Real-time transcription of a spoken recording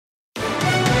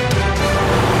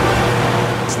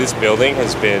This building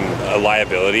has been a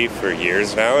liability for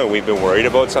years now, and we've been worried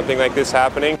about something like this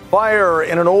happening. Fire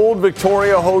in an old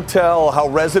Victoria hotel, how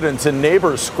residents and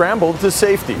neighbors scrambled to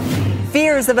safety.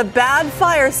 Fears of a bad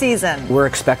fire season. We're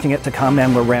expecting it to come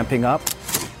and we're ramping up.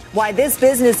 Why this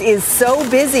business is so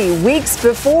busy weeks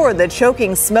before the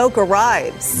choking smoke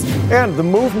arrives. And the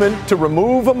movement to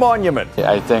remove a monument.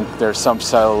 I think there's some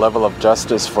level of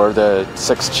justice for the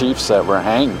 6 chiefs that were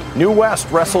hanged. New West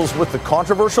wrestles with the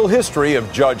controversial history of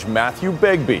Judge Matthew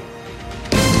Begbie.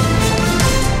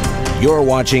 You're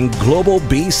watching Global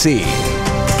BC.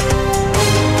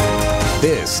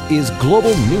 This is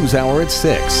Global News Hour at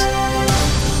 6.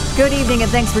 Good evening and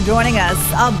thanks for joining us.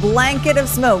 A blanket of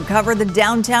smoke covered the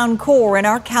downtown core in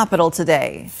our capital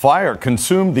today. Fire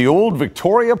consumed the old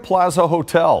Victoria Plaza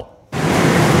Hotel.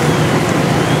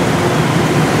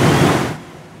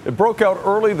 It broke out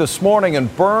early this morning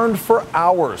and burned for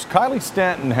hours. Kylie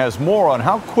Stanton has more on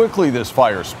how quickly this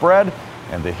fire spread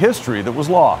and the history that was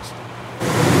lost.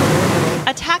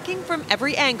 Attacking from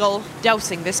every angle,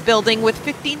 dousing this building with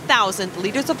 15,000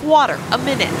 liters of water a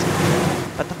minute.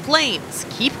 But the flames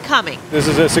keep coming. This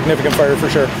is a significant fire for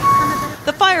sure.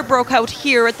 The fire broke out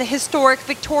here at the historic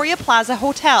Victoria Plaza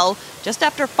Hotel just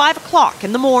after 5 o'clock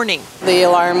in the morning. The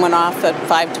alarm went off at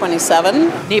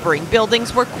 5:27. Neighboring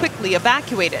buildings were quickly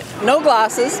evacuated. No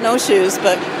glasses, no shoes,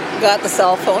 but got the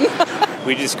cell phone.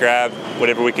 We just grabbed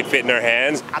whatever we could fit in our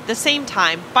hands. At the same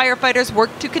time, firefighters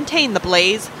worked to contain the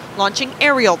blaze, launching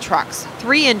aerial trucks,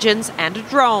 3 engines, and a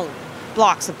drone.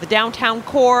 Blocks of the downtown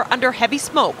core under heavy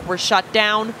smoke were shut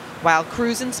down while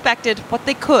crews inspected what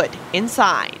they could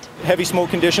inside. Heavy smoke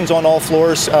conditions on all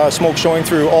floors, smoke showing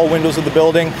through all windows of the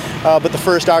building, but the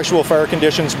first actual fire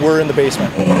conditions were in the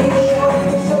basement.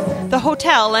 The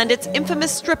hotel and its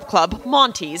infamous strip club,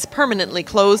 Monty's, permanently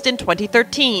closed in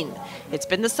 2013. It's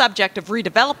been the subject of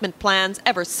redevelopment plans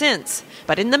ever since.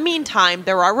 But in the meantime,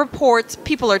 there are reports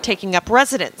people are taking up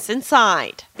residence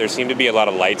inside. There seem to be a lot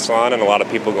of lights on and a lot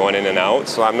of people going in and out,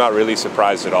 so I'm not really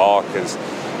surprised at all because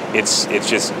it's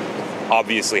just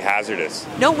obviously hazardous.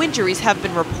 No injuries have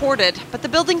been reported, but the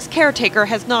building's caretaker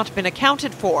has not been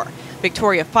accounted for.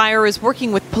 Victoria Fire is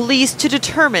working with police to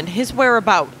determine his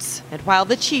whereabouts. And while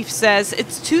the chief says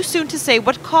it's too soon to say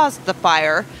what caused the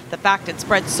fire, the fact it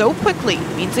spread so quickly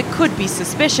means it could be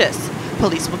suspicious.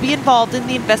 Police will be involved in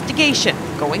the investigation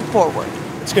going forward.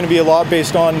 It's going to be a lot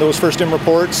based on those first-in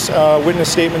reports,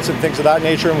 witness statements and things of that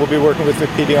nature, and we'll be working with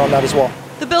VicPD on that as well.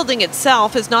 The building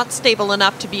itself is not stable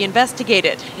enough to be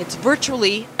investigated. It's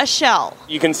virtually a shell.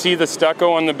 You can see the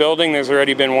stucco on the building. There's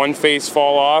already been one face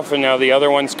fall off and now the other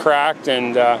one's cracked,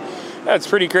 and that's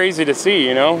pretty crazy to see,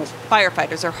 you know.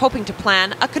 Firefighters are hoping to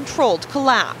plan a controlled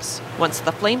collapse once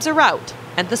the flames are out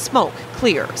and the smoke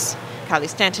clears. Kylie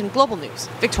Stanton, Global News,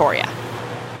 Victoria.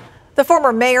 The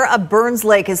former mayor of Burns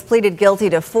Lake has pleaded guilty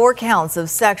to 4 counts of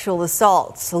sexual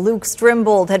assault. Luke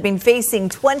Strimbold had been facing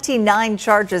 29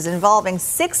 charges involving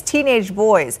 6 teenage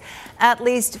boys. At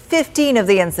least 15 of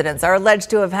the incidents are alleged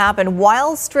to have happened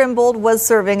while Strimbold was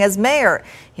serving as mayor.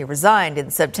 He resigned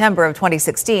in September of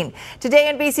 2016. Today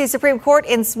in BC Supreme Court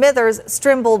in Smithers,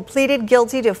 Strimbold pleaded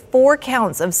guilty to 4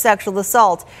 counts of sexual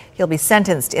assault. He'll be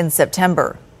sentenced in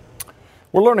September.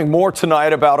 We're learning more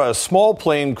tonight about a small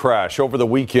plane crash over the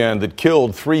weekend that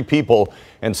killed 3 people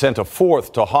and sent a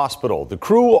 4th to hospital. The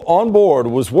crew on board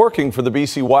was working for the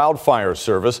BC Wildfire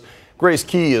Service. Grace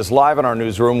Key is live in our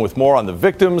newsroom with more on the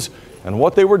victims and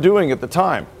what they were doing at the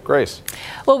time. Grace.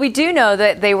 Well, we do know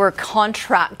that they were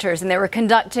contractors and they were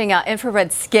conducting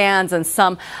infrared scans on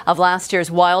some of last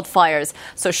year's wildfires.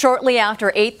 So shortly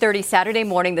after 8:30 Saturday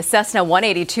morning, the Cessna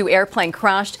 182 airplane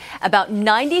crashed about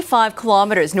 95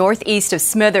 kilometers northeast of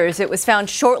Smithers. It was found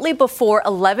shortly before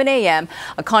 11 a.m.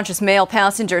 A conscious male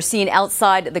passenger seen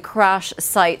outside the crash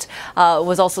site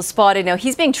was also spotted. Now,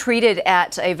 he's being treated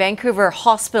at a Vancouver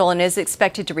hospital and is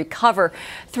expected to recover.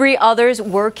 3 others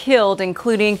were killed,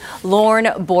 including Lorne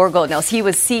Borgold. Now, he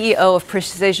was CEO of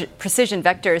Precision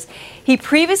Vectors. He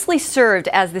previously served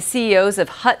as the CEOs of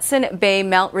Hudson Bay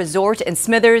Mount Resort and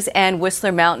Smithers and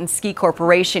Whistler Mountain Ski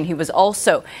Corporation. He was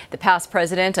also the past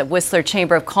president of Whistler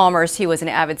Chamber of Commerce. He was an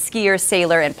avid skier,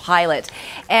 sailor, and pilot.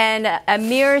 And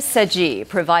Amir Saji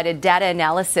provided data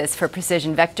analysis for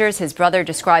Precision Vectors. His brother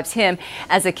describes him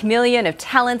as a chameleon of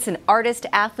talents, an artist,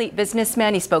 athlete,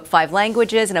 businessman. He spoke 5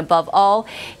 languages, and above all,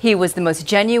 he was the most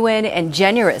genuine and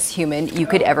generous human you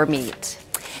could ever meet.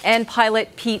 And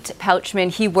pilot Pete Pouchman,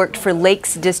 he worked for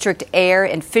Lakes District Air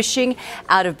and Fishing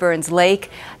out of Burns Lake.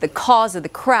 The cause of the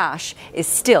crash is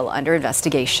still under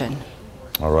investigation.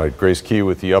 All right, Grace Key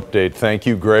with the update. Thank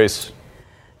you, Grace.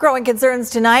 Growing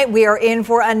concerns tonight, we are in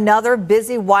for another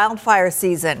busy wildfire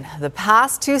season. The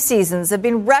past 2 seasons have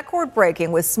been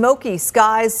record-breaking, with smoky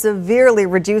skies severely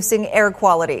reducing air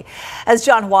quality. As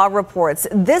John Hua reports,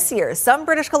 this year some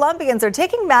British Columbians are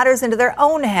taking matters into their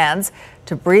own hands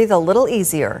to breathe a little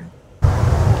easier.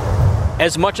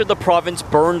 As much of the province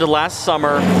burned last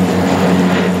summer,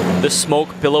 the smoke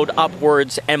billowed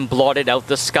upwards and blotted out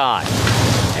the sky,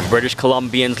 and British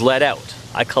Columbians let out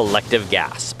a collective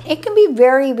gasp. It can be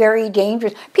very, very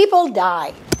dangerous. People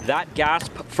die. That gasp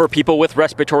for people with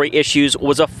respiratory issues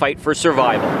was a fight for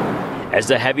survival, as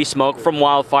the heavy smoke from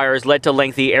wildfires led to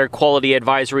lengthy air quality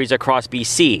advisories across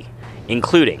BC,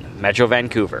 including Metro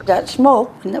Vancouver. That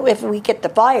smoke, if we get the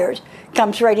fires,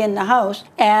 comes right in the house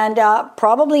and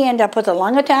probably end up with a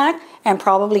lung attack and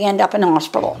probably end up in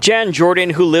hospital. Jan Jordan,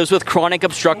 who lives with chronic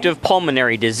obstructive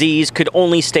pulmonary disease, could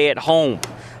only stay at home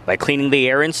by cleaning the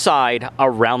air inside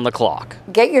around the clock.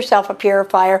 Get yourself a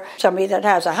purifier. Somebody that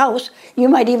has a house, you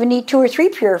might even need 2 or 3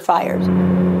 purifiers.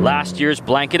 Last year's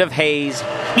blanket of haze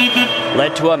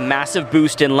led to a massive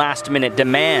boost in last-minute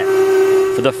demand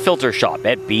for the filter shop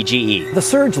at BGE. The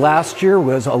surge last year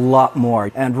was a lot more.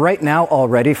 And right now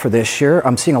already for this year,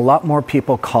 I'm seeing a lot more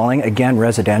people calling, again,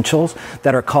 residentials,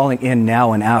 that are calling in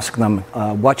now and asking them,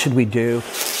 what should we do?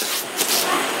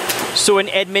 So in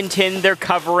Edmonton, they're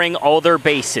covering all their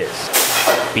bases.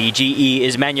 BGE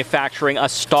is manufacturing a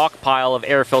stockpile of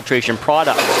air filtration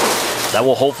products that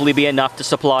will hopefully be enough to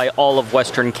supply all of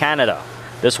Western Canada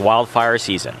this wildfire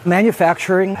season.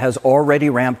 Manufacturing has already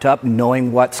ramped up,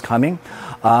 knowing what's coming.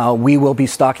 We will be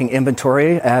stocking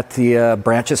inventory at the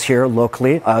branches here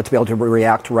locally to be able to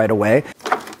react right away.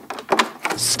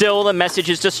 Still, the message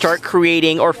is to start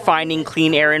creating or finding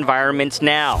clean air environments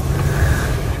now,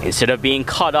 instead of being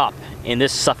caught up in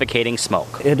this suffocating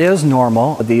smoke. It is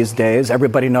normal these days.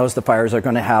 Everybody knows the fires are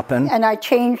going to happen. And I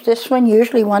change this one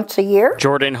usually once a year.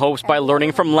 Jordan hopes by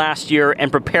learning from last year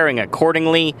and preparing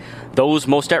accordingly, those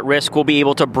most at risk will be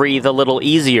able to breathe a little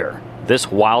easier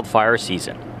this wildfire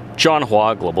season. John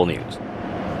Hua, Global News.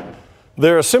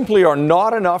 There simply are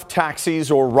not enough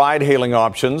taxis or ride-hailing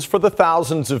options for the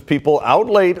thousands of people out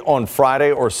late on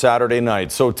Friday or Saturday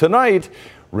night. So tonight,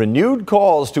 renewed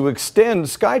calls to extend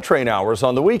SkyTrain hours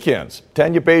on the weekends.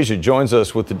 Tanya Beja joins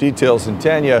us with the details. And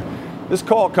Tanya, this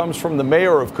call comes from the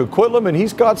mayor of Coquitlam, and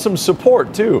he's got some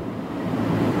support too.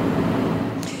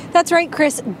 That's right,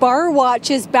 Chris. Bar Watch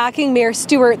is backing Mayor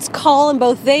Stewart's call, and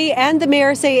both they and the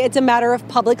mayor say it's a matter of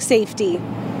public safety.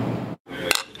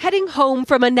 Heading home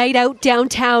from a night out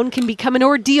downtown can become an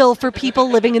ordeal for people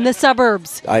living in the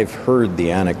suburbs. I've heard the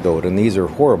anecdote, and these are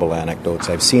horrible anecdotes.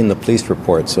 I've seen the police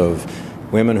reports of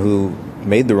women who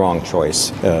made the wrong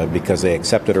choice because they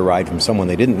accepted a ride from someone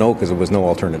they didn't know because there was no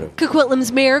alternative.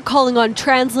 Coquitlam's mayor calling on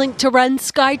TransLink to run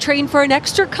SkyTrain for an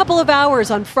extra couple of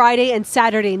hours on Friday and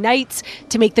Saturday nights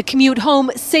to make the commute home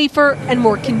safer and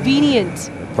more convenient.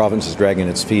 The province is dragging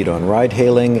its feet on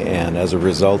ride-hailing, and as a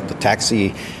result, the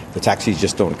taxis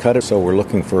just don't cut it. So we're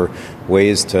looking for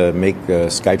ways to make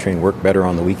SkyTrain work better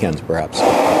on the weekends, perhaps.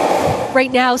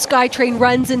 Right now, SkyTrain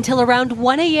runs until around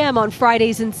 1 a.m. on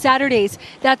Fridays and Saturdays.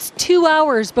 That's 2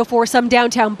 hours before some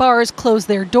downtown bars close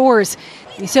their doors.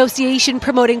 The association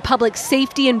promoting public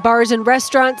safety in bars and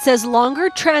restaurants says longer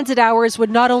transit hours would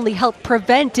not only help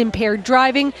prevent impaired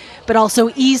driving, but also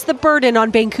ease the burden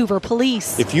on Vancouver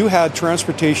police. If you had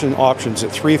transportation options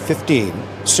at 3:15,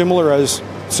 similar as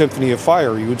Symphony of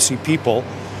Fire, you would see people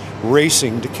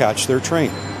racing to catch their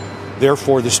train.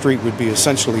 Therefore, the street would be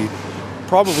essentially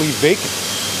probably vacant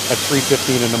at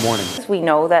 3:15 in the morning. We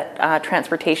know that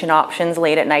transportation options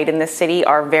late at night in this city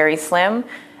are very slim,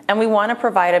 and we want to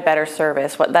provide a better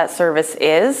service. What that service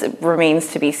is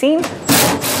remains to be seen.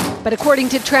 But according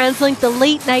to TransLink, the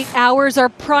late night hours are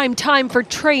prime time for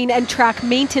train and track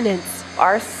maintenance.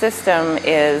 Our system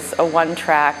is a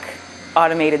one-track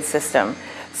automated system.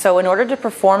 So in order to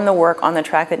perform the work on the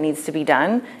track that needs to be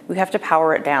done, we have to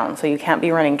power it down. So you can't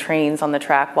be running trains on the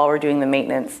track while we're doing the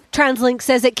maintenance. TransLink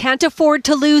says it can't afford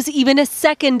to lose even a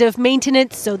second of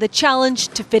maintenance, so the challenge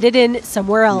to fit it in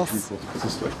somewhere else.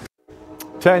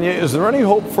 Tanya, is there any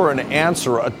hope for an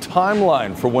answer, a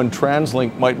timeline for when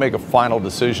TransLink might make a final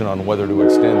decision on whether to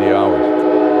extend the hours?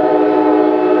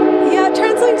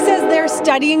 TransLink says they're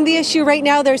studying the issue right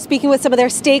now. They're speaking with some of their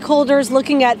stakeholders,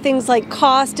 looking at things like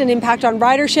cost and impact on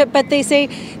ridership, but they say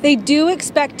they do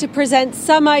expect to present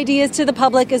some ideas to the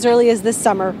public as early as this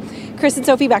summer. Chris and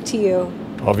Sophie, back to you.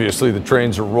 Obviously, the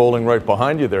trains are rolling right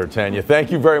behind you there, Tanya. Thank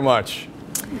you very much.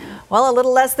 Well, a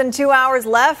little less than 2 hours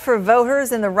left for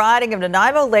voters in the riding of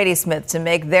Nanaimo-Ladysmith to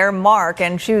make their mark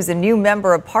and choose a new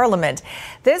member of parliament.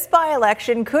 This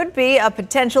by-election could be a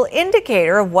potential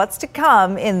indicator of what's to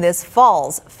come in this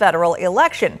fall's federal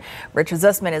election. Richard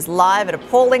Zussman is live at a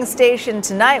polling station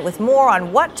tonight with more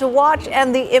on what to watch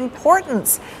and the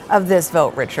importance of this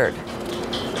vote. Richard.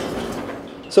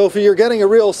 Sophie, you're getting a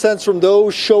real sense from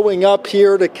those showing up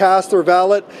here to cast their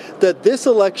ballot that this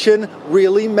election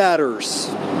really matters.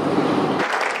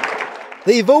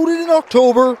 They voted in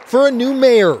October for a new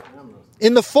mayor.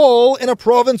 In the fall, in a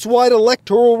province-wide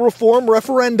electoral reform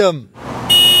referendum.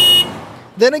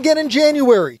 Then again in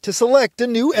January to select a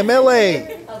new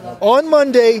MLA. On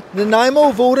Monday,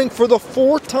 Nanaimo voting for the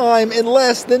fourth time in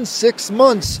less than 6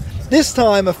 months. This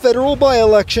time, a federal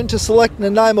by-election to select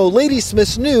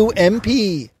Nanaimo-Ladysmith's new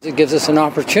MP. It gives us an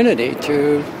opportunity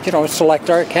to, select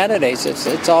our candidates.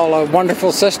 It's all a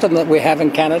wonderful system that we have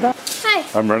in Canada. Hi.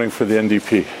 I'm running for the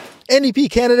NDP. NDP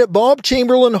candidate Bob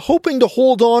Chamberlain hoping to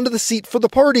hold on to the seat for the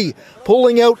party,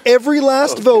 pulling out every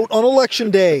last vote on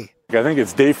Election Day. I think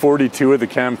it's day 42 of the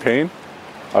campaign.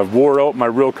 I've wore out my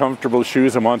real comfortable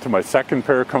shoes. I'm on to my second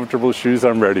pair of comfortable shoes.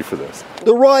 I'm ready for this.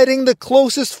 The riding the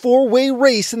closest four-way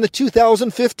race in the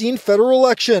 2015 federal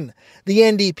election. The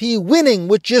NDP winning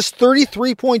with just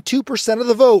 33.2% of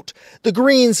the vote. The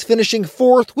Greens finishing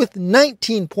fourth with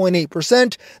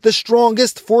 19.8%, the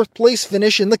strongest fourth-place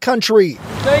finish in the country.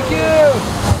 Thank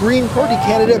you. Green Party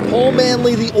candidate Paul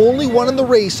Manley, the only one in the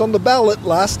race on the ballot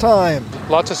last time.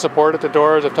 Lots of support at the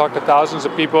doors. I've talked to thousands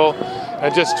of people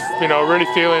and just, really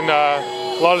feeling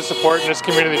a lot of support in this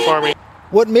community for me.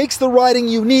 What makes the riding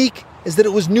unique is that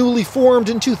it was newly formed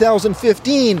in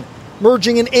 2015,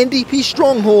 merging an NDP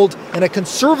stronghold and a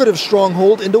Conservative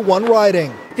stronghold into one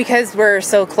riding. Because we're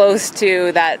so close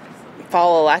to that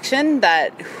fall election,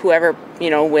 that whoever,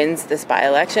 wins this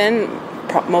by-election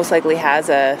most likely has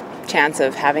a chance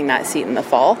of having that seat in the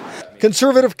fall.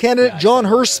 Conservative candidate John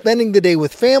Hirst spending the day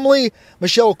with family.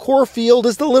 Michelle Corfield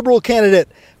is the Liberal candidate,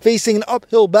 facing an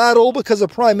uphill battle because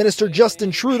of Prime Minister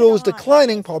Justin Trudeau's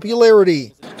declining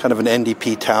popularity. Kind of an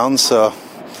NDP town, so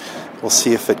we'll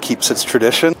see if it keeps its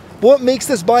tradition. What makes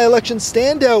this by-election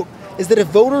stand out is that if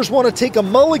voters want to take a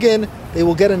mulligan, they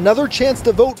will get another chance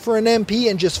to vote for an MP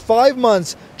in just 5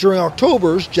 months during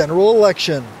October's general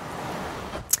election.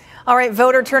 All right,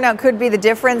 voter turnout could be the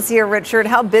difference here, Richard.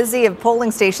 How busy have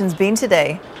polling stations been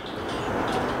today?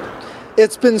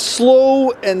 It's been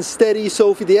slow and steady,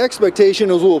 Sophie. The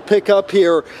expectation is we'll pick up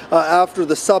here after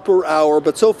the supper hour,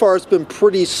 but so far it's been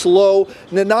pretty slow.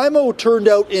 Nanaimo turned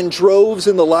out in droves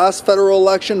in the last federal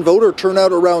election. Voter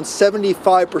turnout around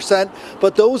 75%,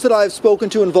 but those that I've spoken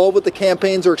to involved with the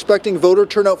campaigns are expecting voter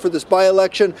turnout for this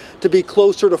by-election to be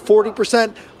closer to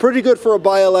 40%. Pretty good for a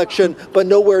by-election, but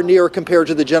nowhere near compared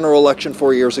to the general election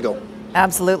 4 years ago.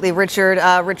 Absolutely, Richard.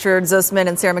 Richard Zussman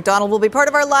and Sarah McDonald will be part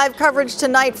of our live coverage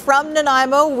tonight from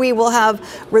Nanaimo. We will have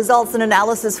results and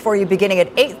analysis for you beginning at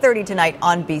 8:30 tonight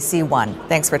on BC One.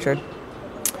 Thanks, Richard.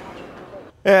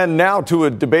 And now to a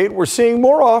debate we're seeing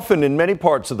more often in many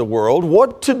parts of the world.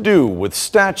 What to do with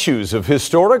statues of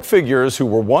historic figures who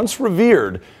were once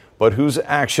revered, but whose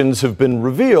actions have been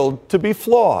revealed to be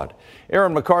flawed.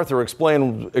 Aaron MacArthur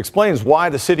explains why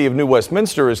the city of New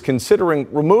Westminster is considering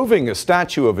removing a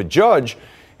statue of a judge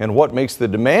and what makes the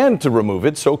demand to remove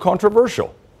it so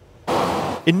controversial.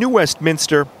 In New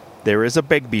Westminster, there is a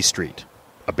Begbie Street,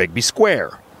 a Begbie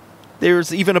Square.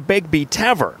 There's even a Begbie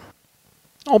Tavern.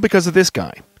 All because of this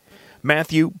guy,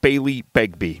 Matthew Bailey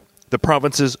Begbie, the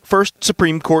province's first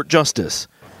Supreme Court justice.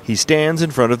 He stands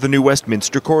in front of the New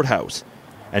Westminster Courthouse.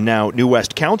 And now New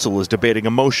West Council is debating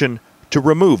a motion to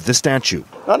remove the statue.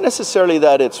 Not necessarily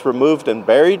that it's removed and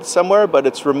buried somewhere, but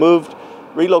it's removed,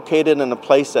 relocated in a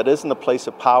place that isn't a place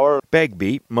of power.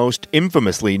 Begbie, most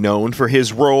infamously known for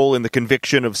his role in the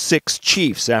conviction of 6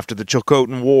 chiefs after the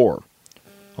Chilcotin War.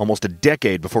 Almost a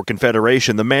decade before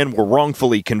Confederation, the men were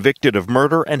wrongfully convicted of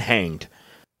murder and hanged.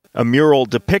 A mural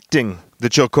depicting the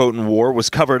Chilcotin War was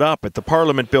covered up at the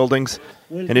Parliament buildings,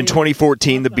 and in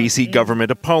 2014 the BC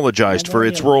government apologized for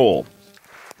its role.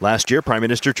 Last year, Prime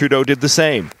Minister Trudeau did the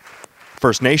same.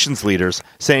 First Nations leaders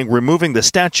saying removing the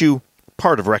statue,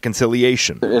 part of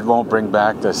reconciliation. It won't bring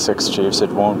back the 6 chiefs.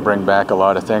 It won't bring back a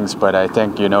lot of things. But I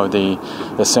think,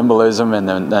 the symbolism and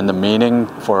the meaning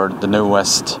for the New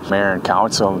West Mayor and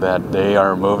Council that they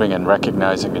are removing and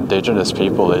recognizing Indigenous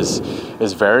people is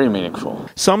very meaningful.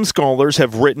 Some scholars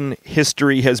have written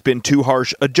history has been too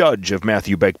harsh a judge of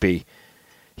Matthew Begbie.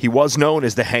 He was known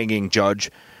as the hanging judge,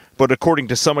 but according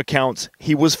to some accounts,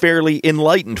 he was fairly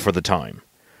enlightened for the time,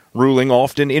 ruling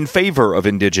often in favor of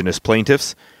Indigenous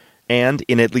plaintiffs and,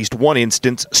 in at least one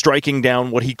instance, striking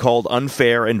down what he called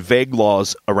unfair and vague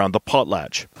laws around the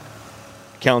potlatch.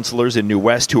 Councillors in New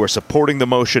West who are supporting the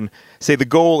motion say the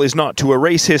goal is not to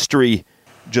erase history,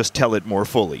 just tell it more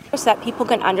fully. So that people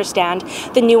can understand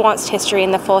the nuanced history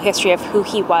and the full history of who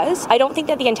he was. I don't think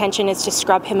that the intention is to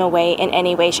scrub him away in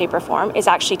any way, shape, or form. It's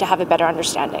actually to have a better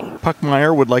understanding.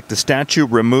 Puckmeyer would like the statue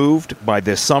removed by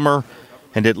this summer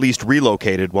and at least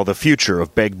relocated while the future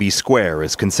of Begbie Square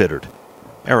is considered.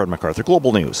 Aaron MacArthur,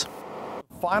 Global News.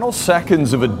 Final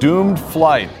seconds of a doomed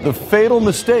flight. The fatal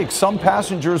mistake some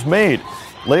passengers made.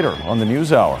 Later on the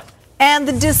News Hour. And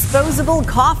the disposable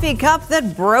coffee cup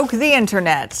that broke the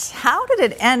internet. How did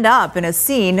it end up in a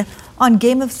scene on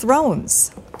Game of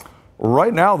Thrones?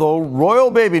 Right now, though,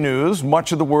 royal baby news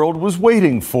much of the world was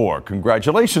waiting for.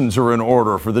 Congratulations are in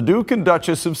order for the Duke and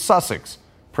Duchess of Sussex,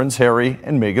 Prince Harry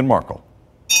and Meghan Markle.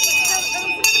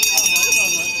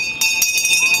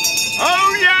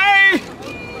 Oh, yay!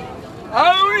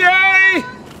 Oh, yay!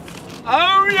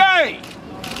 Oh, yay!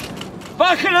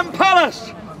 Buckingham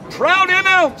Palace proudly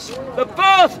announce the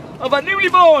birth of a newly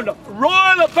born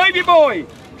royal baby boy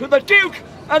to the Duke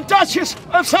and Duchess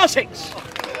of Sussex.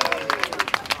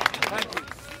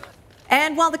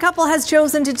 And while the couple has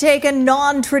chosen to take a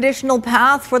non-traditional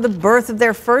path for the birth of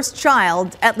their first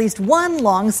child, at least one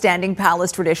long-standing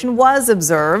palace tradition was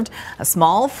observed. A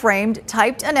small framed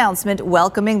typed announcement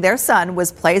welcoming their son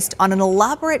was placed on an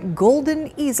elaborate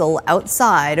golden easel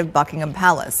outside of Buckingham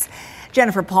Palace.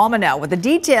 Jennifer Palma now with the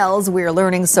details we're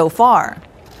learning so far.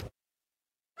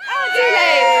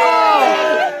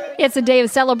 It's a day of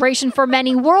celebration for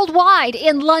many worldwide.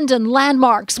 In London,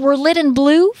 landmarks were lit in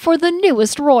blue for the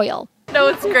newest royal. No,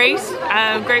 it's great.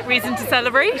 Great reason to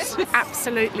celebrate.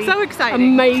 Absolutely. So exciting.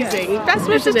 Amazing. Best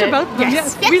wishes to both of them.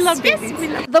 Yes. We love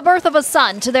babies. The birth of a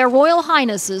son to their Royal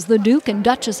Highnesses, the Duke and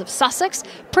Duchess of Sussex,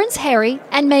 Prince Harry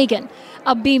and Meghan.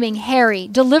 A beaming Harry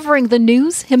delivering the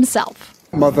news himself.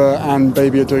 Mother and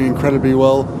baby are doing incredibly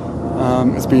well.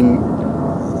 It's been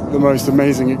the most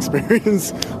amazing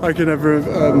experience I could ever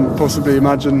possibly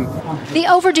imagine. The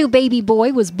overdue baby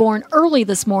boy was born early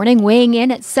this morning, weighing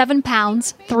in at 7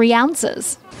 pounds, 3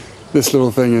 ounces. This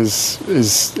little thing is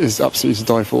absolutely to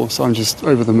die for, so I'm just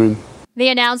over the moon. The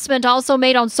announcement also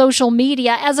made on social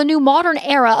media as a new modern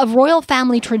era of royal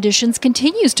family traditions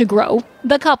continues to grow.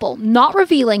 The couple not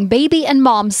revealing baby and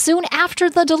mom soon after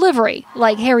the delivery,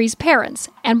 like Harry's parents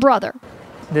and brother.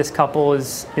 This couple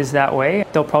is that way.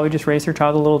 They'll probably just raise their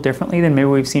child a little differently than maybe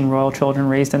we've seen royal children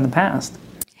raised in the past.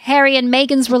 Harry and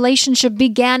Meghan's relationship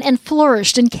began and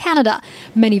flourished in Canada.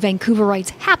 Many Vancouverites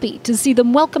happy to see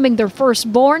them welcoming their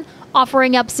firstborn,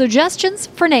 offering up suggestions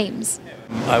for names.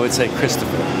 I would say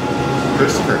Christopher.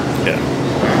 Christopher? Yeah.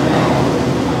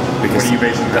 Because what are you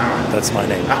basing that on? That's my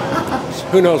name.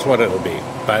 Who knows what it'll be,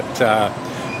 but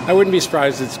I wouldn't be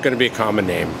surprised it's going to be a common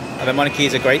name. The monarchy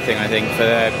is a great thing, I think,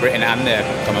 for Britain and the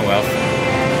Commonwealth.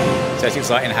 So it's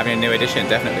exciting having a new addition,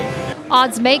 definitely.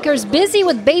 Odds makers busy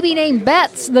with baby name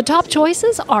bets. The top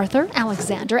choices, Arthur,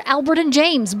 Alexander, Albert, and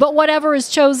James. But whatever is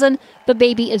chosen, the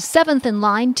baby is 7th in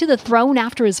line to the throne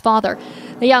after his father.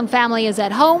 The young family is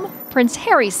at home. Prince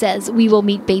Harry says we will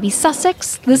meet baby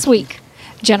Sussex this week.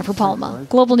 Jennifer Palma,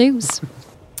 Global News.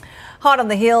 Hot on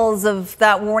the heels of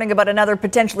that warning about another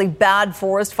potentially bad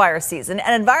forest fire season,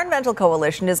 an environmental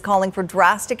coalition is calling for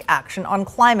drastic action on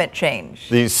climate change.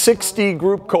 The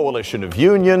 60-group coalition of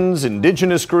unions,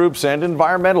 Indigenous groups, and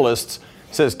environmentalists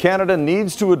says Canada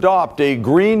needs to adopt a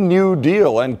Green New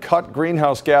Deal and cut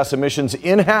greenhouse gas emissions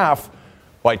in half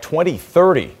by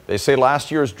 2030. They say last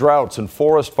year's droughts and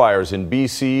forest fires in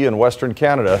BC and Western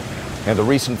Canada and the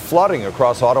recent flooding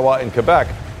across Ottawa and Quebec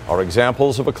are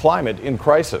examples of a climate in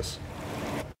crisis.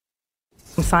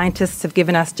 Scientists have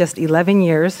given us just 11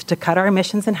 years to cut our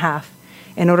emissions in half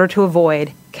in order to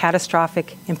avoid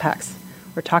catastrophic impacts.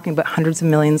 We're talking about hundreds of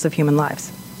millions of human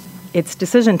lives. It's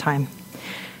decision time.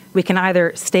 We can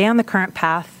either stay on the current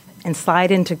path and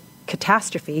slide into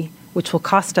catastrophe, which will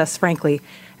cost us, frankly,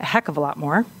 a heck of a lot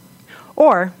more,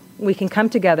 or we can come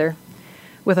together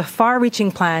with a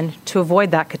far-reaching plan to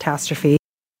avoid that catastrophe.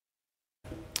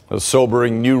 A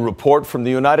sobering new report from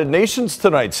the United Nations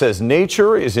tonight says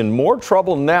nature is in more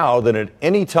trouble now than at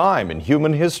any time in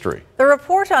human history. The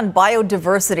report on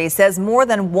biodiversity says more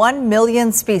than 1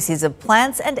 million species of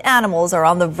plants and animals are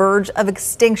on the verge of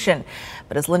extinction.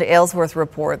 But as Linda Aylesworth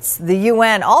reports, the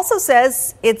UN also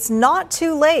says it's not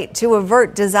too late to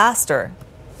avert disaster.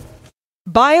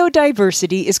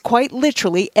 Biodiversity is quite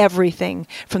literally everything,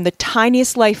 from the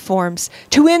tiniest life forms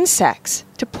to insects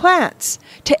to plants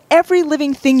to every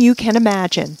living thing you can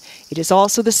imagine. It is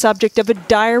also the subject of a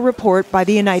dire report by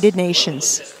the United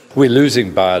Nations. We're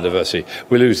losing biodiversity.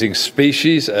 We're losing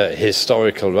species at a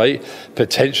historical rate.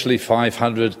 Potentially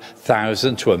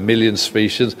 500,000 to 1 million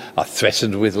species are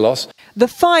threatened with loss. The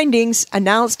findings,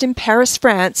 announced in Paris,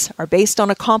 France, are based on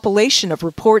a compilation of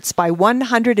reports by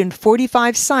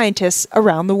 145 scientists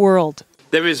around the world.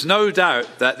 There is no doubt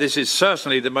that this is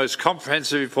certainly the most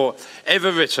comprehensive report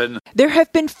ever written. There have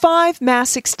been 5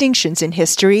 mass extinctions in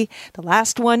history, the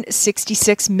last one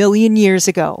 66 million years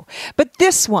ago. But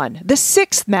this one, the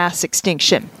 6th mass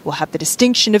extinction, will have the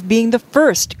distinction of being the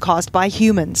first caused by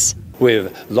humans. We've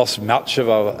lost much of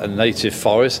our native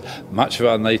forests, much of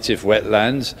our native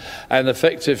wetlands, and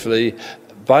effectively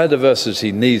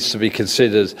biodiversity needs to be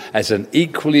considered as an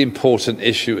equally important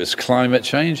issue as climate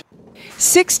change.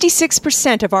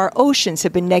 66% of our oceans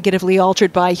have been negatively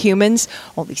altered by humans.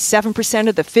 Only 7%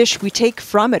 of the fish we take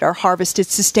from it are harvested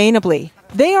sustainably.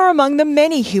 They are among the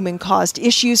many human-caused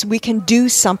issues we can do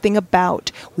something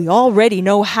about. We already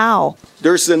know how.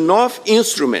 There's enough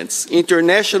instruments,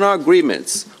 international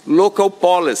agreements, local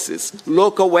policies,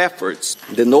 local efforts.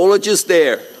 The knowledge is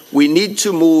there. We need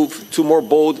to move to more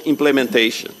bold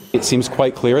implementation. It seems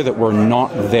quite clear that we're not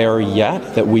there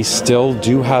yet, that we still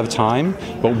do have time,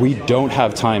 but we don't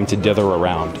have time to dither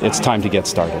around. It's time to get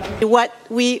started. What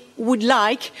we would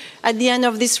like at the end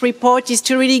of this report is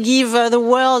to really give the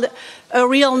world a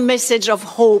real message of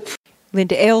hope.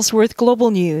 Linda Aylesworth,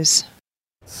 Global News.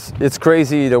 It's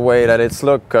crazy the way that it's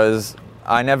looked, because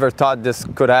I never thought this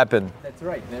could happen. That's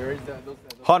right. There is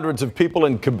Hundreds of people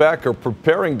in Quebec are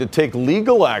preparing to take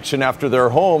legal action after their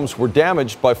homes were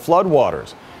damaged by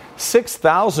floodwaters.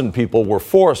 6,000 people were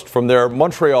forced from their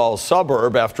Montreal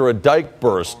suburb after a dike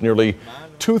burst. Nearly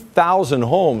 2,000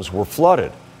 homes were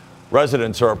flooded.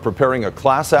 Residents are preparing a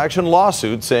class action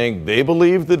lawsuit saying they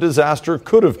believe the disaster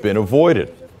could have been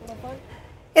avoided.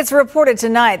 It's reported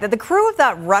tonight that the crew of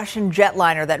that Russian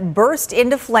jetliner that burst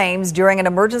into flames during an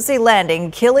emergency landing,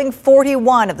 killing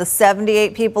 41 of the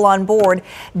 78 people on board,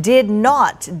 did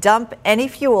not dump any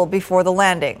fuel before the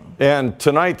landing. And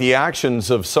tonight, the actions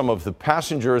of some of the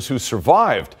passengers who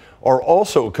survived are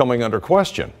also coming under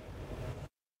question.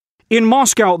 In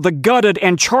Moscow, the gutted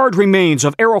and charred remains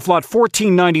of Aeroflot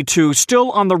 1492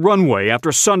 still on the runway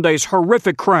after Sunday's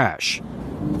horrific crash.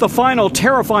 The final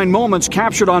terrifying moments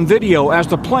captured on video as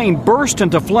the plane burst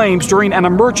into flames during an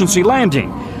emergency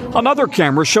landing. Another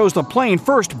camera shows the plane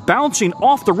first bouncing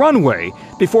off the runway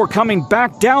before coming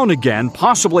back down again,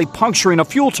 possibly puncturing a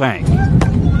fuel tank.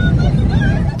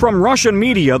 From Russian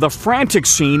media, the frantic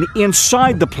scene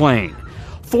inside the plane.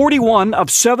 41 of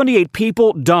 78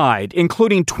 people died,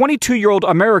 including 22-year-old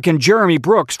American Jeremy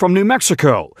Brooks from New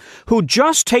Mexico, who'd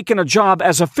just taken a job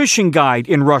as a fishing guide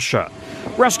in Russia.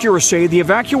 Rescuers say the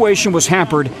evacuation was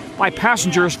hampered by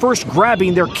passengers first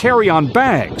grabbing their carry-on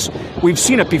bags. We've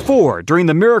seen it before during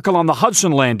the Miracle on the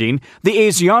Hudson landing, the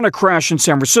Asiana crash in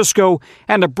San Francisco,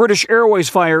 and a British Airways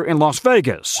fire in Las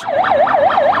Vegas.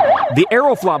 The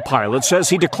Aeroflot pilot says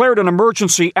he declared an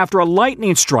emergency after a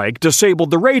lightning strike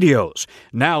disabled the radios.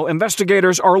 Now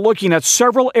investigators are looking at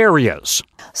several areas.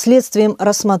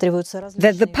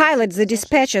 That the pilots, the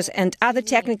dispatchers, and other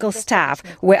technical staff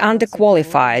were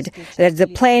underqualified, that the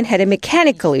plane had a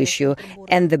mechanical issue,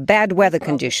 and the bad weather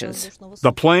conditions.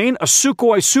 The plane, a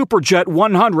Sukhoi Superjet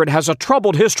 100, has a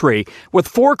troubled history with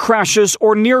 4 crashes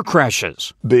or near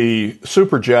crashes. The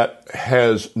Superjet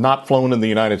has not flown in the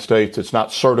United States. It's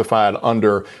not certified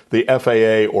under the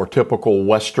FAA or typical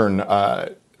Western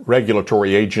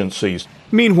regulatory agencies.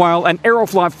 Meanwhile, an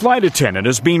Aeroflot flight attendant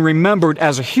is being remembered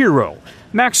as a hero.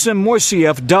 Maxim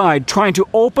Moiseev died trying to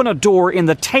open a door in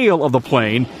the tail of the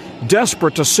plane,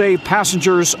 desperate to save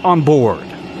passengers on board.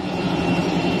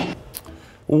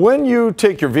 When you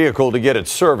take your vehicle to get it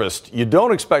serviced, you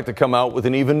don't expect to come out with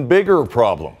an even bigger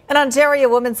problem. An Ontario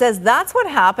woman says that's what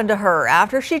happened to her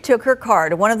after she took her car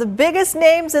to one of the biggest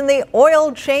names in the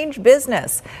oil change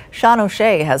business. Sean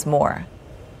O'Shea has more.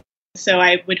 So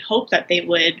I would hope that they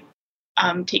would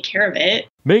take care of it.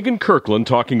 Megan Kirkland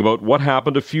talking about what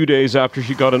happened a few days after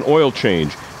she got an oil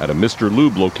change at a Mr.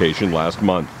 Lube location last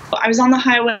month. I was on the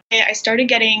highway. I started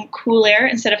getting cool air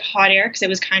instead of hot air because it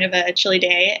was kind of a chilly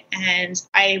day. And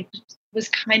I was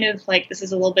kind of like, this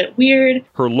is a little bit weird.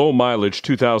 Her low mileage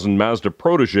 2000 Mazda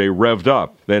Protege revved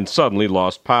up, then suddenly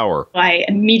lost power. I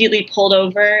immediately pulled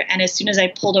over. And as soon as I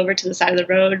pulled over to the side of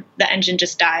the road, the engine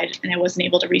just died and I wasn't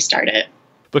able to restart it.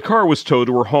 The car was towed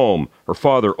to her home. Her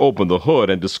father opened the hood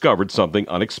and discovered something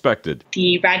unexpected.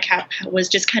 The rad cap was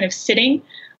just kind of sitting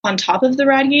on top of the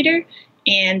radiator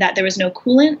and that there was no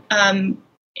coolant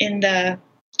in the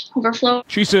overflow.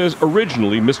 She says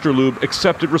originally Mr. Lube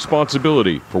accepted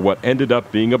responsibility for what ended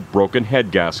up being a broken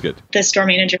head gasket. The store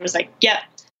manager was like, yeah,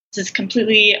 this is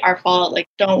completely our fault. Like,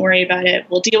 don't worry about it.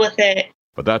 We'll deal with it.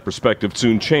 But that perspective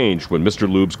soon changed when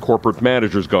Mr. Lube's corporate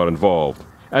managers got involved.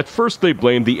 At first, they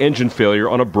blamed the engine failure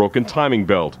on a broken timing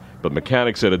belt, but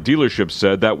mechanics at a dealership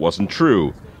said that wasn't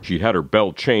true. She'd had her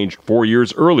belt changed 4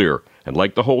 years earlier, and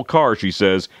like the whole car, she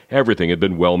says, everything had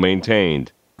been well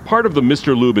maintained. Part of the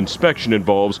Mr. Lube inspection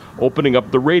involves opening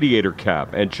up the radiator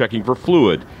cap and checking for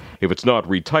fluid. If it's not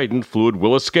retightened, fluid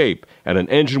will escape, and an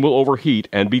engine will overheat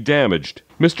and be damaged.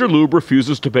 Mr. Lube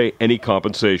refuses to pay any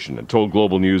compensation and told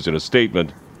Global News in a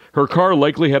statement, her car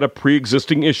likely had a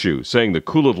pre-existing issue, saying the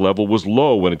coolant level was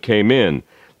low when it came in.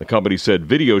 The company said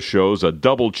video shows a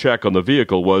double check on the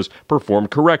vehicle was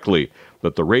performed correctly,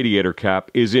 that the radiator cap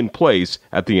is in place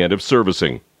at the end of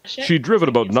servicing. She'd driven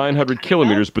about 900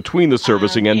 kilometers between the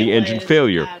servicing and the engine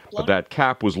failure, but that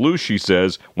cap was loose, she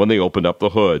says, when they opened up the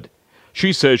hood.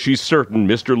 She says she's certain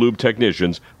Mr. Lube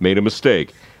technicians made a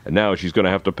mistake, and now she's going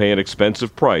to have to pay an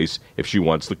expensive price if she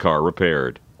wants the car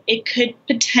repaired. It could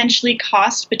potentially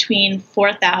cost between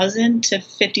 $4,000 to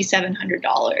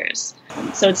 $5,700.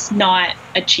 So it's not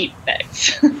a cheap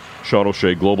fix. Sean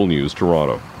O'Shea, Global News,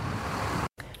 Toronto.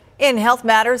 In Health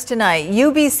Matters tonight,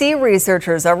 UBC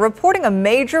researchers are reporting a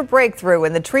major breakthrough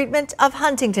in the treatment of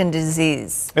Huntington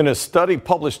disease. In a study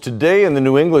published today in the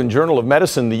New England Journal of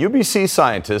Medicine, the UBC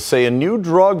scientists say a new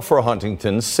drug for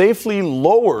Huntington safely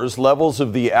lowers levels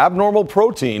of the abnormal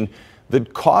protein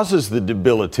that causes the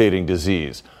debilitating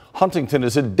disease. Huntington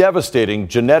is a devastating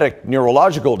genetic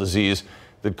neurological disease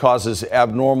that causes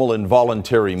abnormal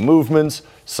involuntary movements,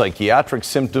 psychiatric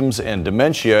symptoms, and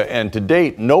dementia. And to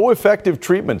date, no effective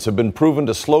treatments have been proven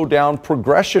to slow down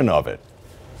progression of it.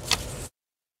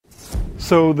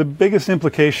 So the biggest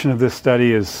implication of this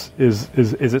study is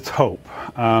its hope.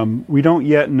 We don't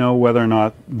yet know whether or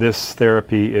not this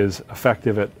therapy is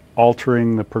effective at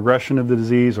altering the progression of the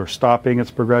disease or stopping its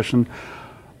progression,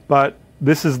 but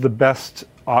this is the best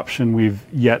option we've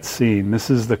yet seen.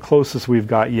 This is the closest we've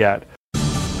got yet.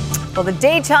 Well, the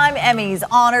Daytime Emmys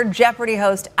honored Jeopardy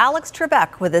host Alex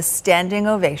Trebek with a standing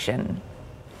ovation.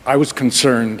 I was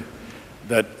concerned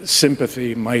that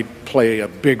sympathy might play a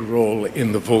big role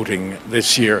in the voting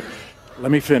this year.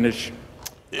 Let me finish.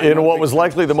 In what was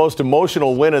likely the most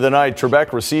emotional win of the night,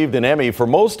 Trebek received an Emmy for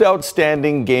Most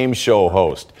Outstanding Game Show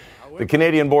Host. The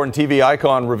Canadian-born TV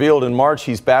icon revealed in March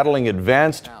he's battling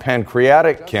advanced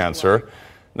pancreatic cancer.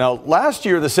 Now, last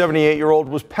year, the 78-year-old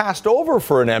was passed over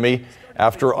for an Emmy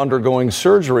after undergoing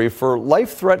surgery for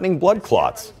life-threatening blood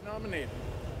clots.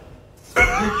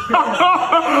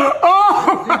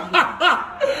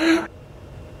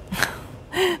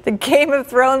 The Game of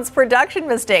Thrones production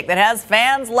mistake that has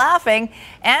fans laughing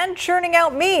and churning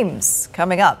out memes.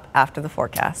 Coming up after the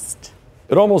forecast.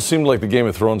 It almost seemed like the Game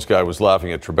of Thrones guy was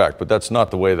laughing at Trebek, but that's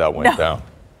not the way that went down.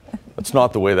 That's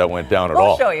not the way that went down at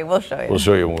all. We'll show you. We'll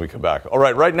show you when we come back. All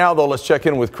right now, though, let's check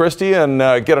in with Christy and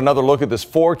get another look at this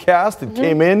forecast that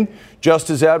came in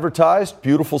just as advertised.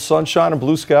 Beautiful sunshine and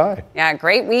blue sky. Yeah,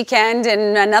 great weekend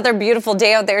and another beautiful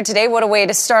day out there today. What a way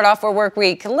to start off our work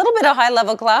week. A little bit of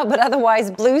high-level cloud, but otherwise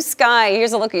blue sky.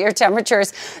 Here's a look at your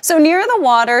temperatures. So near the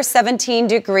water, 17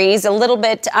 degrees, a little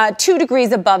bit 2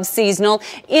 degrees above seasonal.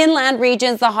 Inland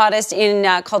regions, the hottest in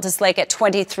Cultus Lake at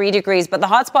 23 degrees. But the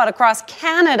hot spot across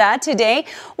Canada today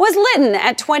was Lytton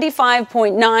at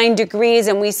 25.9 degrees,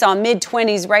 and we saw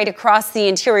mid-20s right across the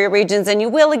interior regions, and you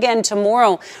will again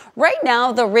tomorrow. Right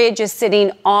now, the ridge is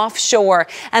sitting offshore,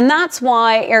 and that's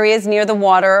why areas near the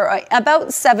water are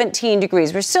about 17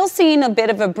 degrees. We're still seeing a bit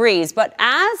of a breeze, but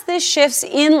as this shifts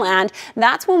inland,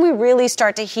 that's when we really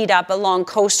start to heat up along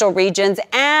coastal regions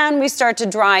and we start to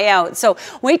dry out. So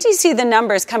wait till you see the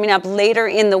numbers coming up later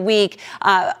in the week,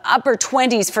 upper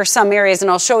 20s for some areas, and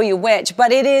I'll show you which.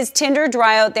 But it is tinder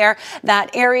dry out there.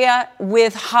 That area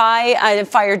with high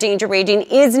fire danger rating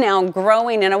is now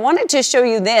growing, and I wanted to show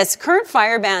you this. Current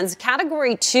fire bans,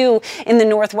 Category 2 in the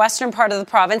northwestern part of the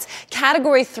province,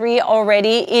 Category 3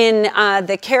 already in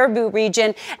the Caribou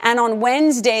region, and on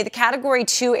Wednesday, the Category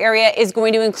 2 area is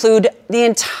going to include the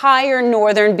entire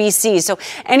northern BC. So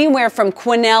anywhere from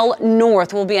Quesnel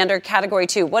north will be under Category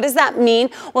 2. What does that mean?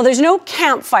 Well, there's no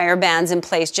campfire bans in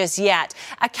place just yet.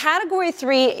 A Category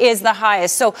 3 is the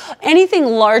highest, so anything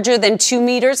larger than 2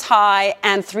 meters high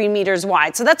and 3 meters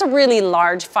wide. So that's a really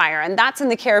large fire, and that's in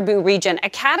the Caribou region. A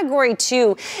Category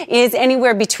 2 is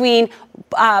anywhere between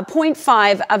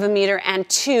 0.5 of a meter and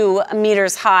 2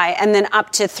 meters high, and then up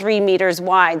to 3 meters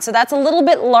wide. So that's a little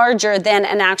bit larger than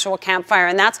an actual campfire,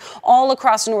 and that's all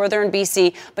across northern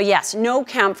BC. But yes, no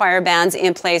campfire bans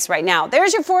in place right now.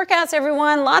 There's your forecast,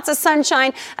 everyone. Lots of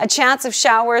sunshine, a chance of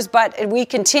showers, but we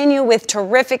continue with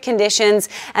terrific conditions,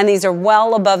 and these are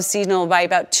well above seasonal by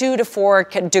about 2 to 4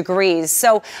 degrees.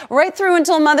 So right through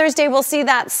until Mother's Day, we'll see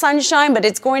that sunshine, but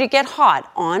it's going to get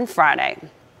hot on Friday.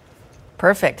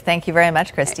 Perfect. Thank you very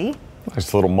much, Christy.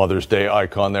 Nice little Mother's Day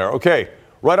icon there. Okay,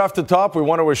 right off the top, we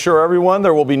want to assure everyone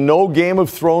there will be no Game of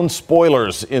Thrones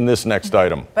spoilers in this next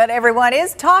item. But everyone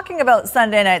is talking about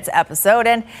Sunday night's episode,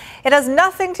 and it has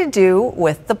nothing to do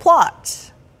with the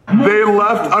plot. They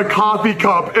left a coffee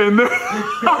cup in there.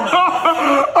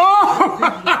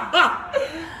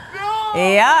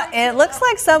 Yeah, it looks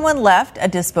like someone left a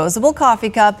disposable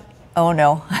coffee cup. Oh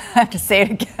no, I have to say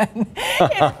it again. In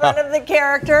front of the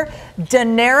character,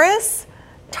 Daenerys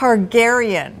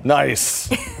Targaryen. Nice.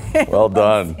 Well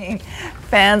done.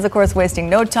 Fans, of course, wasting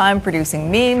no time producing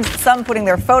memes, some putting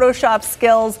their Photoshop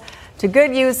skills to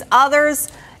good use, others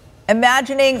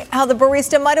imagining how the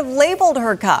barista might have labeled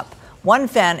her cup. One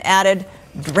fan added,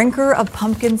 drinker of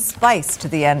pumpkin spice to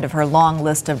the end of her long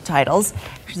list of titles.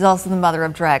 She's also the mother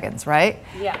of dragons, right?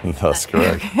 Yeah. That's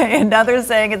correct. And others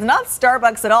saying it's not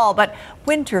Starbucks at all, but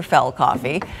Winterfell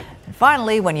coffee. And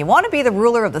finally, when you want to be the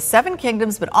ruler of the 7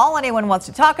 kingdoms, but all anyone wants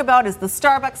to talk about is the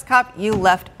Starbucks cup you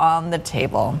left on the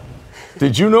table.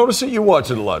 Did you notice it? You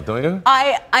watch it a lot, don't you?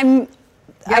 I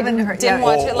didn't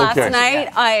watch it last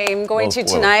night. I'm going to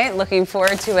tonight. Looking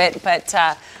forward to it, but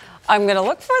I'm going to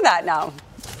look for that now.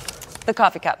 The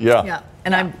coffee cup. Yeah.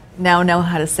 And I now know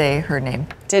how to say her name.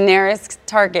 Daenerys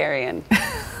Targaryen.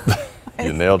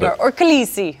 You nailed it. Or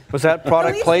Khaleesi. Was that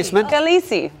product placement?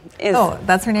 Khaleesi. Oh,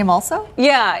 that's her name also?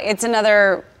 Yeah, it's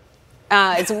another.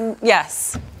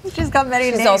 Yes. She's got many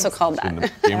names. She's also called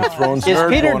that. Game of Thrones. Is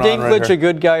Peter Dinklage a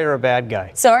good guy or a bad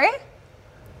guy? Sorry?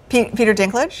 Peter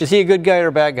Dinklage? Is he a good guy or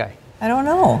a bad guy? I don't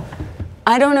know.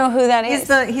 I don't know who that is.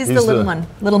 He's the little one.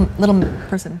 Little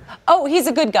person. Oh, he's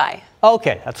a good guy.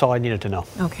 Okay, that's all I needed to know.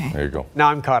 Okay. There you go. Now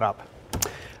I'm caught up.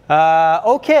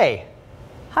 Okay.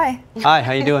 Hi. Hi,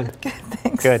 how you doing? Good,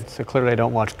 thanks. Good. So clearly I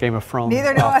don't watch Game of Thrones.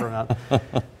 Neither do I.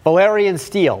 Valerian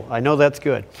Steel. I know that's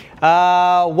good.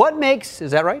 What makes,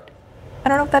 is that right? I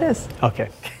don't know what that is. Okay.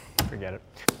 Forget it.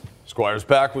 Squire's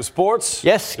back with sports.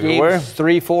 Yes, games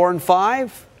 3, 4, and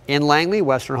 5 in Langley,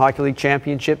 Western Hockey League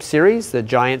Championship Series. The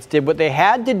Giants did what they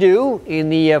had to do in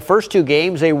the first 2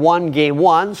 games. They won game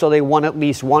 1, so they won at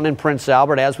least 1 in Prince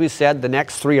Albert. As we said, the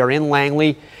next 3 are in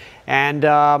Langley. And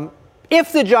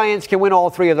if the Giants can win all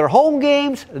 3 of their home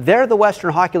games, they're the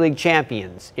Western Hockey League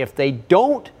champions. If they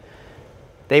don't,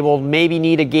 they will maybe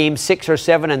need a game 6 or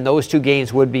 7, and those 2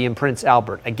 games would be in Prince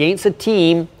Albert against a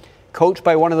team coached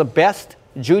by one of the best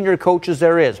junior coaches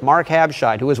there is, Mark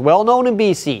Habscheid, who is well known in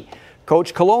BC.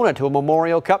 Coached Kelowna to a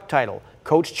Memorial Cup title,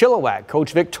 coached Chilliwack,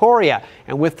 coached Victoria,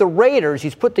 and with the Raiders,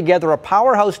 he's put together a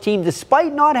powerhouse team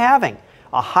despite not having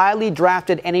a highly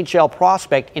drafted NHL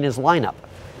prospect in his lineup.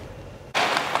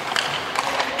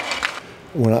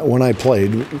 When I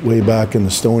played way back in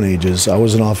the Stone Ages, I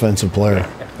was an offensive player.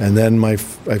 And then I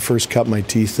first cut my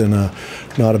teeth in a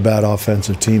not a bad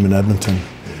offensive team in Edmonton.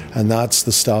 And that's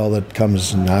the style that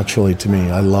comes naturally to me.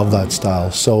 I love that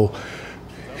style. So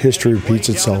history repeats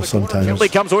itself sometimes. Kimberly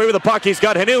comes away with the puck. He's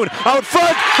got Hanoun out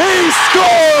front. He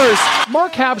scores!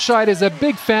 Mark Habscheid is a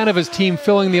big fan of his team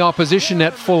filling the opposition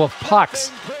net full of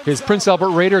pucks. His Prince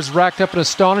Albert Raiders racked up an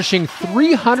astonishing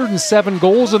 307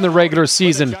 goals in the regular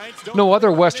season. No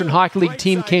other Western Hockey League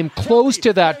team came close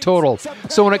to that total.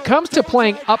 So when it comes to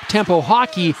playing up-tempo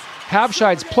hockey,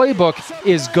 Habscheid's playbook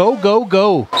is go, go,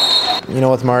 go. You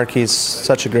know, with Mark, he's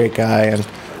such a great guy, and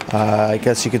I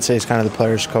guess you could say he's kind of the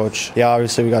player's coach. Yeah,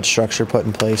 obviously we got structure put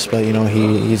in place, but you know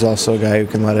he's also a guy who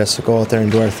can let us go out there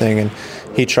and do our thing, and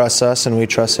he trusts us and we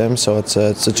trust him. So it's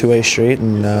a two-way street,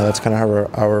 and that's kind of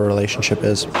how our relationship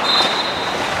is.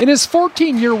 In his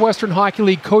 14-year Western Hockey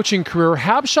League coaching career,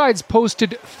 Habscheid's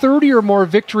posted 30 or more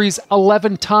victories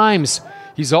 11 times.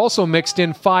 He's also mixed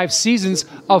in 5 seasons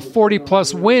of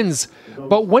 40-plus wins.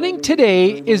 But winning today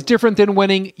is different than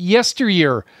winning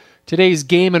yesteryear. Today's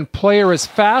game and player is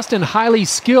fast and highly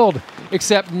skilled,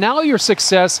 except now your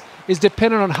success is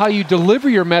dependent on how you deliver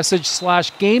your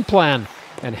message/game plan.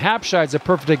 And Habscheid's a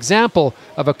perfect example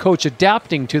of a coach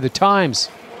adapting to the times.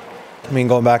 I mean,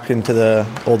 going back into the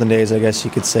olden days, I guess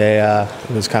you could say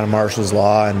it was kind of Marshall's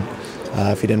Law, and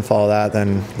if you didn't follow that,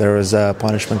 then there was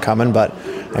punishment coming. But,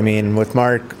 I mean, with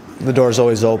Mark, the door's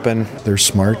always open. They're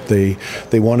smart. They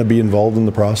want to be involved in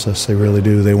the process. They really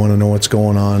do. They want to know what's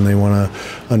going on. They want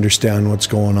to understand what's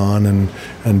going on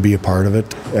and be a part of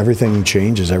it. Everything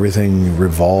changes. Everything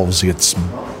revolves. It gets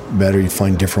better. You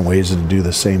find different ways to do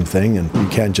the same thing, and you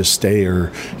can't just stay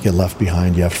or get left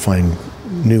behind. You have to find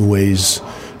new ways,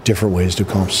 different ways to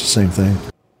accomplish the same thing.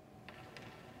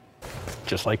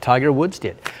 Just like Tiger Woods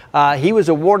did. He was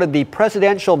awarded the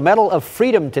Presidential Medal of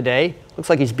Freedom today. Looks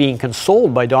like he's being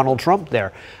consoled by Donald Trump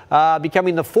there.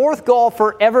 Becoming the fourth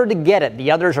golfer ever to get it.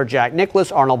 The others are Jack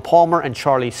Nicklaus, Arnold Palmer, and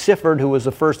Charlie Sifford, who was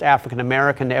the first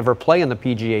African-American to ever play on the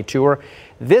PGA Tour.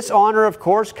 This honor, of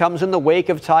course, comes in the wake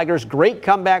of Tiger's great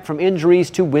comeback from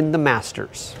injuries to win the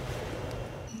Masters.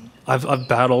 I've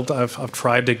battled. I've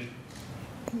tried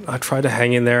to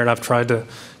hang in there, and I've tried to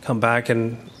come back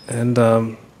and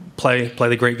play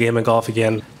the great game of golf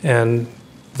again. And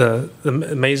the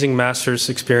amazing Masters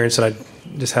experience that I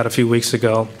just had a few weeks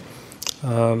ago,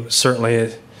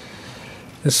 certainly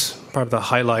is probably the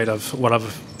highlight of what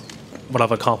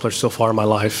I've accomplished so far in my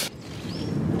life.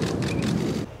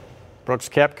 Brooks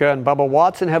Koepka and Bubba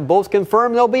Watson have both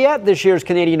confirmed they'll be at this year's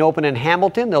Canadian Open in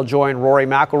Hamilton. They'll join Rory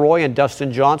McIlroy and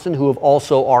Dustin Johnson, who have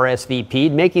also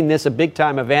RSVP'd, making this a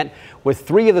big-time event with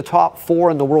 3 of the top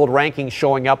 4 in the world rankings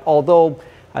showing up, although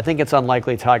I think it's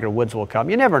unlikely Tiger Woods will come.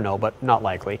 You never know, but not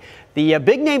likely. The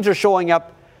big names are showing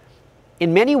up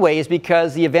in many ways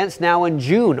because the event's now in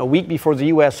June, a week before the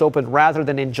U.S. Open, rather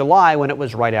than in July when it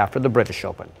was right after the British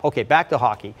Open. Okay, back to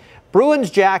hockey. Bruins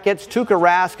Jackets, Tuukka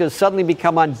Rask has suddenly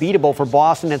become unbeatable for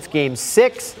Boston. It's Game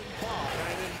 6.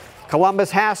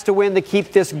 Columbus has to win to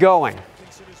keep this going.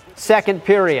 Second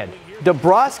period.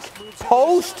 DeBrusk,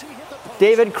 post.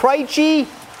 David Krejci,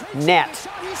 net.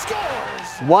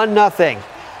 1-0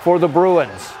 for the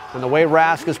Bruins. And the way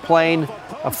Rask is playing,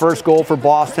 a first goal for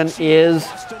Boston is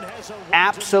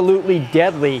absolutely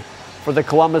deadly for the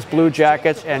Columbus Blue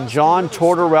Jackets, and John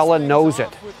Tortorella knows it.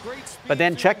 But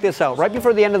then check this out. Right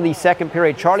before the end of the second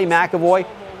period, Charlie McAvoy,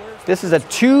 this is a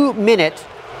 2-minute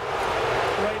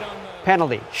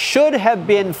penalty. Should have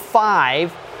been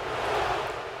 5,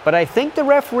 but I think the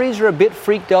referees are a bit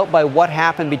freaked out by what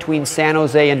happened between San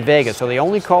Jose and Vegas, so they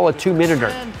only call a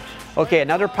 2-minuter. Okay,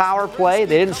 another power play.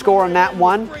 They didn't score on that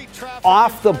one.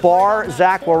 Off the bar,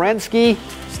 Zach Werenski.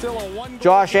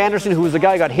 Josh Anderson, who was the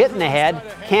guy who got hit in the head,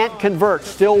 can't convert.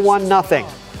 Still 1-0.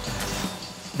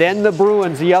 Then the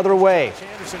Bruins the other way.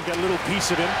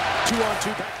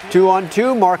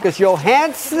 2-on-2. Marcus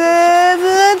Johansson.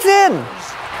 That's in.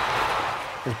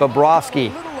 There's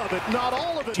Bobrovsky.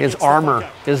 His armor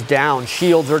is down.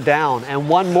 Shields are down. And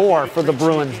one more for the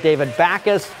Bruins. David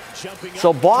Backes.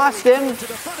 So Boston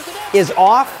is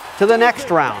off to the next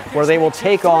round, where they will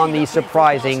take on the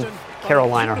surprising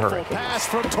Carolina Hurricanes.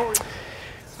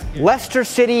 Leicester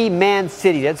City, Man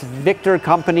City. That's Victor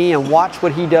Company, and watch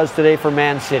what he does today for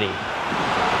Man City.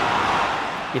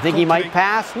 You think he might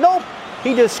pass? Nope.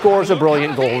 He just scores a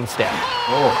brilliant goal instead.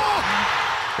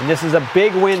 And this is a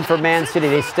big win for Man City.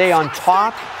 They stay on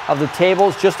top of the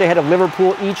tables, just ahead of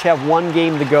Liverpool. Each have 1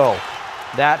 game to go.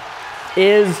 That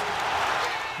is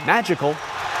magical.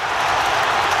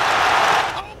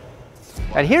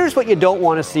 And here's what you don't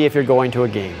want to see if you're going to a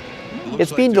game.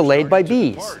 It's being delayed by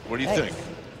bees. What do you think?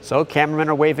 So cameramen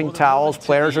are waving towels,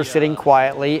 players are sitting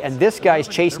quietly, and this guy's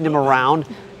chasing him around.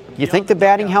 You think the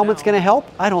batting helmet's going to help?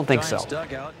 I don't think so.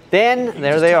 Then,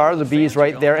 there they are, the bees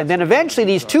right there. And then eventually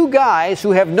these 2 guys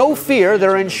who have no fear,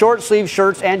 they're in short sleeve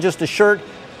shirts and just a shirt,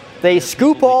 they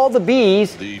scoop all the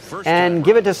bees and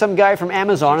give it to some guy from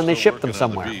Amazon, and they ship them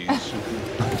somewhere.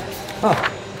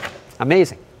 Oh,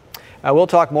 amazing. We'll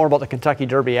talk more about the Kentucky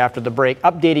Derby after the break,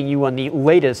 updating you on the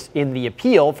latest in the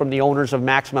appeal from the owners of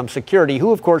Maximum Security,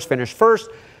 who of course finished first,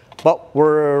 but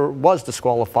was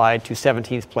disqualified to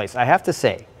 17th place. I have to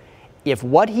say, if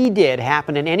what he did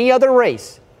happened in any other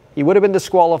race, he would have been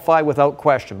disqualified without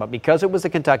question. But because it was the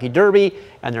Kentucky Derby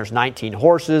and there's 19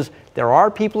 horses, there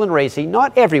are people in racing,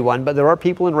 not everyone, but there are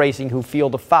people in racing who feel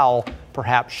the foul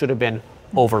perhaps should have been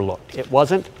overlooked. It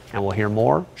wasn't, and we'll hear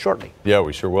more shortly. Yeah,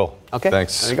 we sure will. Okay.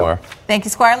 Thanks, Squire. Thank you,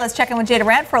 Squire. Let's check in with Jay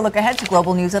Durant for a look ahead to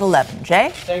Global News at 11.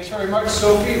 Jay? Thanks very much,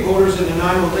 Sophie. Voters in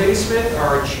Nanaimo Ladysmith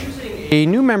are choosing a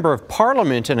new member of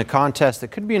parliament in a contest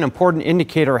that could be an important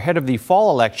indicator ahead of the fall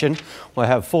election. We'll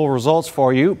have full results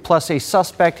for you. Plus, a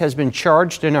suspect has been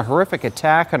charged in a horrific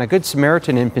attack on a Good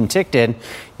Samaritan in Penticton.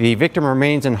 The victim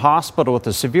remains in hospital with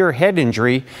a severe head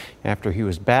injury after he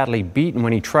was badly beaten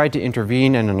when he tried to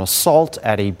intervene in an assault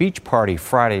at a beach party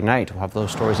Friday night. We'll have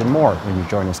those stories and more when you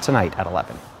join us tonight at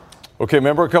 11. Okay,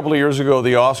 remember a couple of years ago,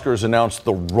 the Oscars announced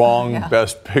the wrong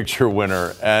Best Picture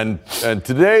winner. And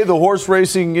today, the horse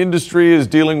racing industry is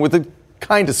dealing with a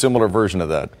kind of similar version of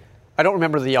that. I don't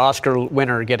remember the Oscar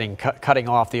winner cutting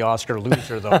off the Oscar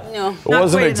loser, though. No, it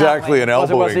wasn't exactly an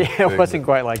elbowing. It wasn't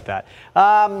quite like that.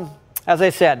 As I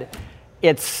said,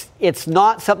 it's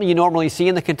not something you normally see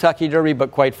in the Kentucky Derby,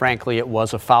 but quite frankly, it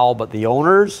was a foul. But the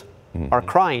owners are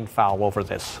crying foul over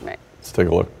this. Right. Let's take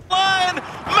a look.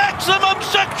 Maximum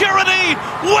Security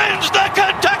wins the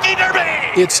Kentucky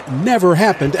Derby! It's never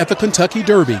happened at the Kentucky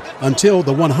Derby until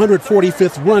the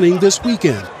 145th running this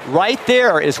weekend. Right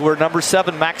there is where number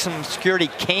 7 Maximum Security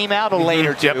came out a lane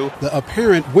or two. The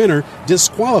apparent winner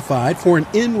disqualified for an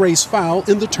in-race foul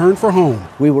in the turn for home.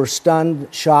 We were stunned,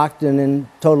 shocked, and in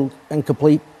total and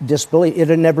complete disbelief. It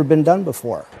had never been done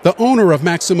before. The owner of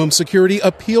Maximum Security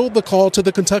appealed the call to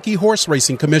the Kentucky Horse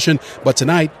Racing Commission, but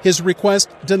tonight his request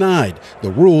denied.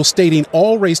 The rule stating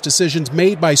all race decisions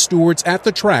made by stewards at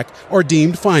the track are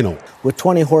deemed final. With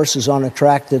 20 horses on a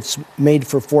track that's made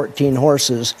for 14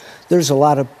 horses, there's a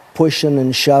lot of pushing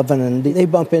and shoving, and they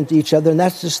bump into each other, and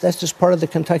that's just part of the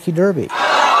Kentucky Derby.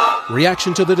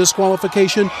 Reaction to the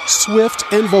disqualification, swift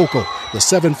and vocal. The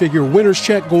 7-figure winner's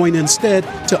check going instead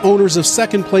to owners of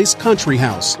second-place Country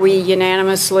House. We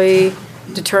unanimously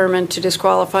determined to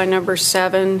disqualify number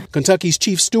 7. Kentucky's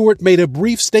chief steward made a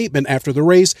brief statement after the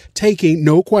race, taking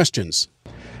no questions.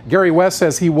 Gary West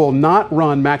says he will not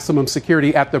run Maximum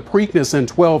Security at the Preakness in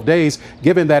 12 days,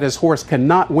 given that his horse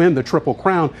cannot win the Triple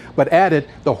Crown, but added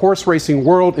the horse racing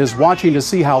world is watching to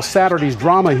see how Saturday's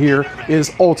drama here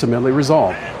is ultimately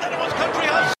resolved.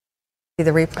 See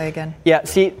the replay again. Yeah,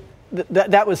 see,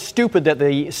 that was stupid that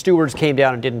the stewards came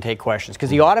down and didn't take questions, because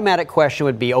the automatic question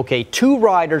would be, okay, 2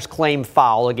 riders claim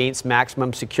foul against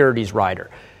Maximum Security's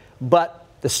rider, but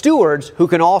the stewards, who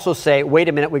can also say, wait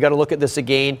a minute, we got to look at this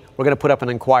again, we're going to put up an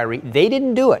inquiry, they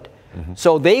didn't do it.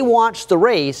 So they watched the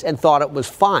race and thought it was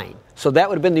fine. So that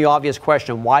would have been the obvious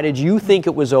question. Why did you think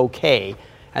it was okay?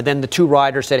 And then the 2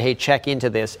 riders said, hey, check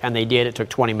into this, and they did. It took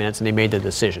 20 minutes, and they made the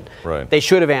decision. Right. They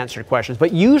should have answered questions.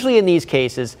 But usually in these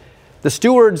cases, the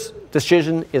steward's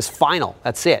decision is final.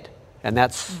 That's it. And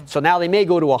that's so now they may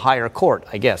go to a higher court,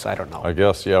 I guess. I don't know. I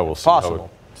guess, yeah, we'll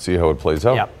see how it plays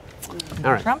out. Yep.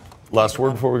 All right. Trump? Last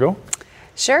word before we go?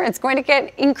 Sure, it's going to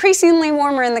get increasingly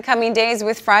warmer in the coming days,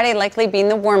 with Friday likely being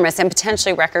the warmest and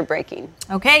potentially record-breaking.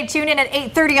 Okay, tune in at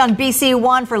 8:30 on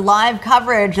BC1 for live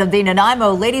coverage of the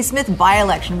Nanaimo Ladysmith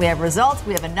by-election. We have results,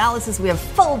 we have analysis, we have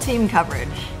full team coverage.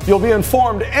 You'll be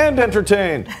informed and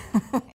entertained.